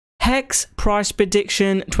HEX price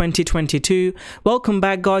prediction 2022. Welcome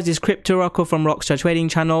back guys, it's Crypto Rocko from Rockstar Trading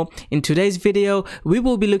channel. In today's video we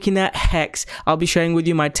will be looking at HEX. I'll be sharing with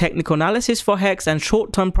you my technical analysis for HEX and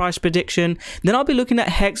short-term price prediction. Then I'll be looking at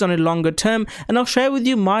HEX on a longer term and I'll share with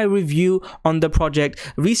you my review on the project.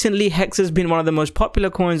 Recently HEX has been one of the most popular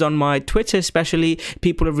coins on my Twitter, especially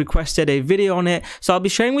people have requested a video on it, so I'll be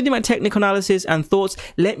sharing with you my technical analysis and thoughts.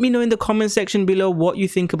 Let me know in the comment section below what you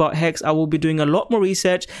think about HEX. I will be doing a lot more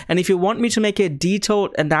research, and if you want me to make a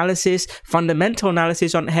detailed analysis, fundamental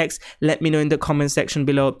analysis on HEX, let me know in the comment section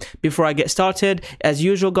below. Before I get started, as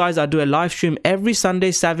usual guys, I do a live stream every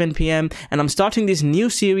Sunday 7 PM and I'm starting this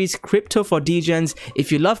new series, Crypto for Degens.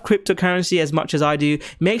 If you love cryptocurrency as much as I do,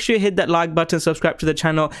 make sure you hit that like button, subscribe to the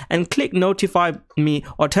channel and click notify me,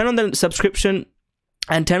 or turn on the subscription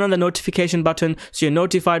and turn on the notification button so you're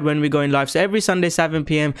notified when we're going live. So every Sunday 7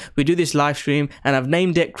 PM we do this live stream and I've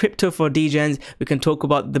named it Crypto for Degens. We can talk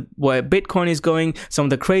about where Bitcoin is going, some of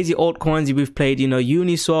the crazy altcoins we've played,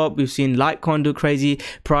 Uniswap, we've seen Litecoin do crazy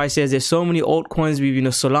prices. There's so many altcoins. We've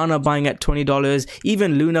Solana buying at $20,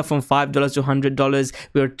 even Luna from $5 to $100.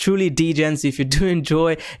 We're truly Degens. If you do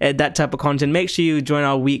enjoy that type of content, make sure you join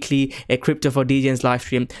our weekly Crypto for Degens live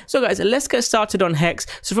stream. So guys, let's get started on HEX.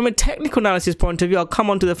 So from a technical analysis point of view, I'll come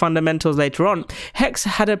on to the fundamentals later on. HEX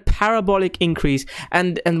had a parabolic increase,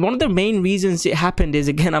 and one of the main reasons it happened is,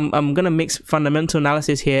 again, I'm gonna mix fundamental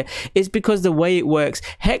analysis here, is because the way it works.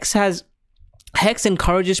 HEX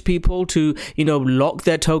encourages people to lock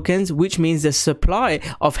their tokens, which means the supply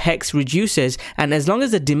of HEX reduces, and as long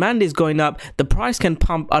as the demand is going up, the price can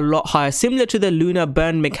pump a lot higher, similar to the Luna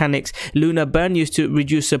burn mechanics. Luna burn used to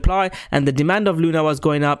reduce supply and the demand of Luna was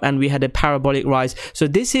going up and we had a parabolic rise. So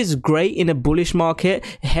this is great in a bullish market.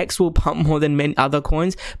 HEX will pump more than many other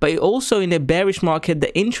coins, but also in a bearish market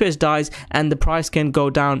the interest dies and the price can go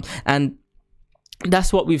down, and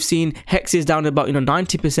that's what we've seen. HEX is down about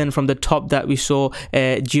 90% from the top that we saw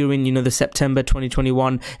during the September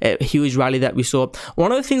 2021 huge rally that we saw.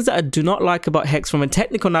 One of the things that I do not like about HEX from a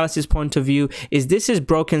technical analysis point of view is this is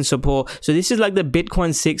broken support. So this is like the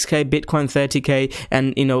Bitcoin 6k, Bitcoin 30k,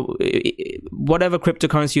 and whatever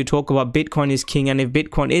cryptocurrency you talk about, Bitcoin is king, and if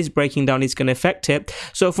Bitcoin is breaking down, it's going to affect it.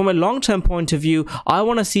 So from a long-term point of view, I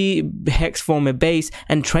want to see HEX form a base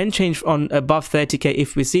and trend change on above 30k.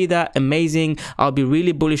 If we see that, amazing. I'll be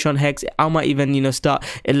really bullish on HEX. I might even start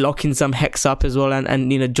locking some HEX up as well,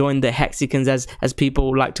 and join the Hexicans as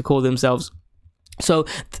people like to call themselves. So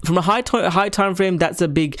from a high time frame, that's a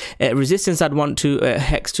big resistance I'd want to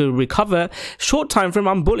HEX to recover. Short time frame,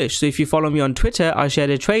 I'm bullish. So if you follow me on Twitter, I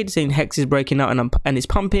shared a trade saying HEX is breaking out and it's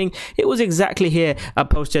pumping. It was exactly here I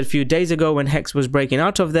posted a few days ago when HEX was breaking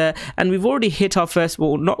out of there, and we've already hit our first,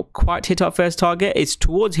 well, not quite hit our first target. It's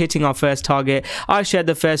towards hitting our first target. I shared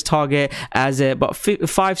the first target as about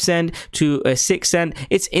 5 cent to 6 cent.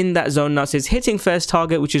 It's in that zone now, so it's hitting first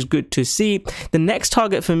target, which is good to see. The next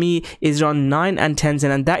target for me is around 9 and 10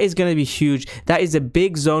 cent, and that is going to be huge. That is a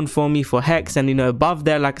big zone for me for HEX, and above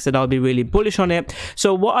there, like I said, I'll be really bullish on it.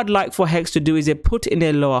 So what I'd like for HEX to do is put in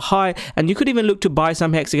a lower high, and you could even look to buy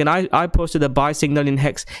some HEX. Again, I posted the buy signal in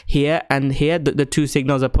HEX here and here. The two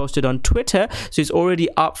signals are posted on Twitter, so it's already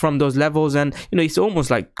up from those levels, and it's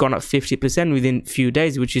almost like gone up 50% within a few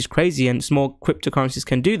days, which is crazy, and small cryptocurrencies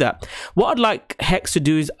can do that. What I'd like HEX to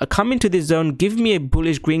do is come into this zone, give me a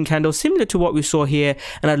bullish green candle similar to what we saw here,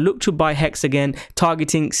 and I'd look to buy HEX again,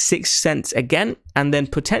 targeting 6 cents again, and then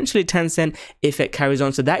potentially 10 cents if it carries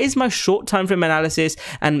on. So that is my short time frame analysis,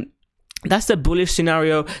 and that's the bullish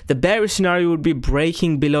scenario. The bearish scenario would be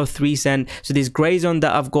breaking below 3 cent. So this gray zone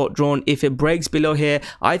that I've got drawn, if it breaks below here,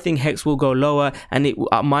 I think HEX will go lower, and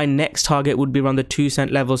my next target would be around the 2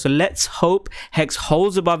 cent level. So let's hope HEX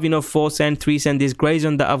holds above 4 cent, 3 cent. This gray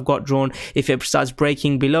zone that I've got drawn, if it starts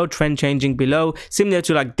breaking below, trend changing below, similar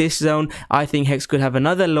to like this zone, I think HEX could have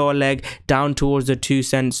another lower leg down towards the 2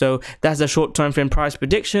 cent. So that's a short time frame price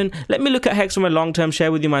prediction. Let me look at HEX from a long term,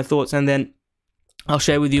 share with you my thoughts, and then I'll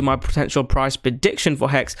share with you my potential price prediction for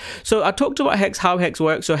HEX. So I talked about HEX, how HEX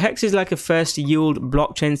works. So HEX is like a first yield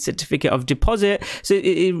blockchain certificate of deposit. So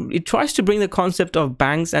it tries to bring the concept of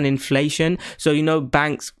banks and inflation. So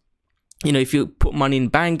banks, if you put money in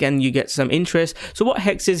bank and you get some interest. So what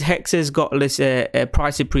HEX is, HEX has got this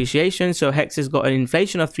price appreciation. So HEX has got an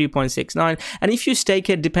inflation of 3.69, and if you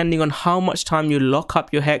stake it, depending on how much time you lock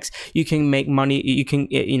up your HEX, you can make money. You can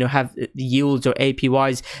have yields or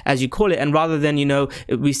APYs as you call it. And rather than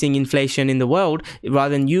we're seeing inflation in the world,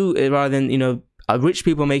 rather than rich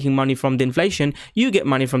people making money from the inflation, you get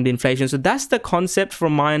money from the inflation. So that's the concept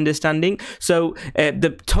from my understanding. So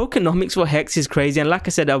the tokenomics for HEX is crazy, and like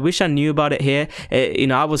I said, I wish I knew about it here.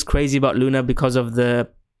 I was crazy about Luna because of the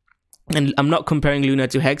and I'm not comparing Luna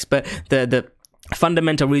to HEX, but the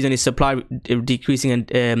fundamental reason is supply decreasing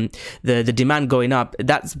and the demand going up.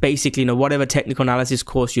 That's basically, you know, whatever technical analysis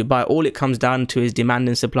course you buy, all it comes down to is demand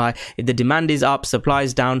and supply. If the demand is up, supply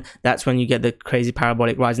is down, that's when you get the crazy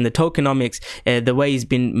parabolic rise. And the tokenomics, the way it's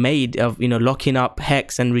been made of, you know, locking up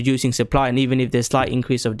HEX and reducing supply, and even if there's slight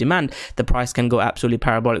increase of demand, the price can go absolutely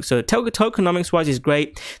parabolic. So tokenomics wise is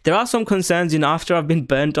great. There are some concerns, you know, after I've been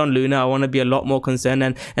burnt on Luna, I want to be a lot more concerned,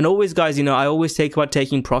 and always, guys, you know, I always take about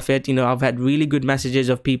taking profit. You know, I've had really good messages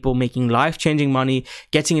of people making life-changing money,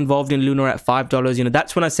 getting involved in Luna at $5. You know,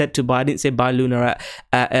 that's when I said to buy. I didn't say buy Luna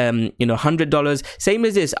at you know, $100. Same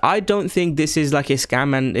as this. I don't think this is like a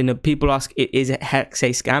scam, and you know, people ask, is HEX a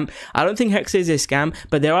scam? I don't think HEX is a scam,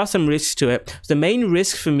 but there are some risks to it. So the main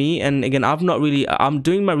risk for me, and again, I'm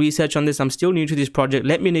doing my research on this, I'm still new to this project.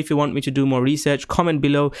 Let me know if you want me to do more research. Comment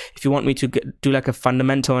below if you want me to do like a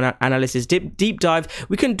fundamental analysis deep dive.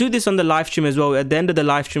 We can do this on the live stream as well. At the end of the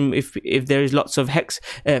live stream, if there is lots of HEX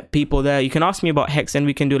people there, you can ask me about HEX and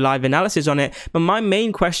we can do live analysis on it. But my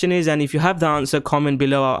main question is, and if you have the answer, comment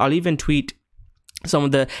below. I'll even tweet some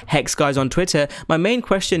of the HEX guys on Twitter. My main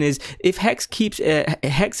question is, if HEX keeps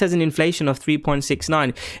HEX has an inflation of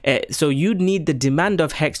 3.69, so you'd need the demand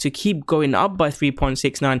of HEX to keep going up by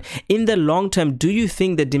 3.69 in the long term. Do you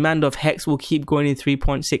think the demand of HEX will keep going in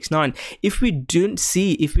 3.69? If we don't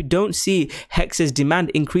see HEX's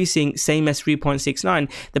demand increasing same as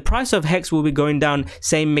 3.69, the price of HEX will be going down.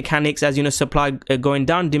 Same mechanics as, you know, supply going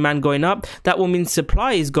down, demand going up. That will mean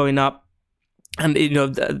supply is going up. And you know,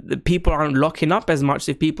 the people aren't locking up as much.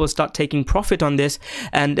 If people start taking profit on this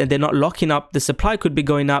and they're not locking up, the supply could be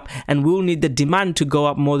going up, and we'll need the demand to go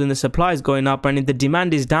up more than the supply is going up. And if the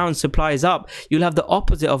demand is down, supply is up, you'll have the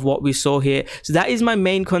opposite of what we saw here. So that is my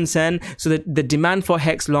main concern. So the demand for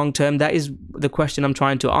HEX long term, that is the question I'm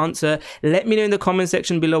trying to answer. Let me know in the comment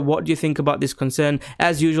section below, what do you think about this concern?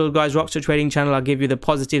 As usual, guys, Rockstar Trading Channel, I'll give you the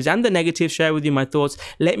positives and the negatives, share with you my thoughts.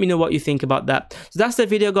 Let me know what you think about that. So that's the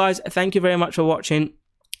video, guys. Thank you very much for watching.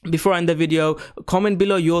 Before I end the video, comment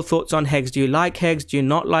below your thoughts on HEX. Do you like HEX? Do you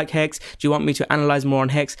not like HEX? Do you want me to analyze more on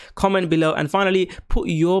HEX? Comment below. And finally, put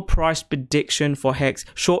your price prediction for HEX.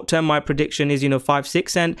 Short term, my prediction is, you know, 5-6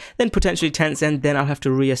 cent, then potentially 10 cent, then I'll have to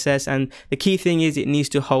reassess. And the key thing is, it needs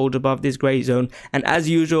to hold above this gray zone. And as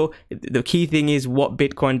usual, the key thing is what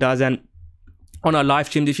Bitcoin does. And on our live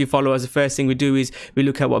streams, if you follow us, the first thing we do is we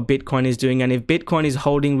look at what Bitcoin is doing. And if Bitcoin is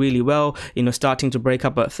holding really well, you know, starting to break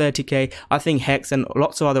up at 30K, I think HEX and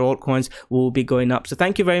lots of other altcoins will be going up. So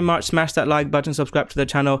thank you very much. Smash that like button, subscribe to the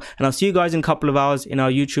channel, and I'll see you guys in a couple of hours in our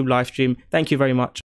YouTube live stream. Thank you very much.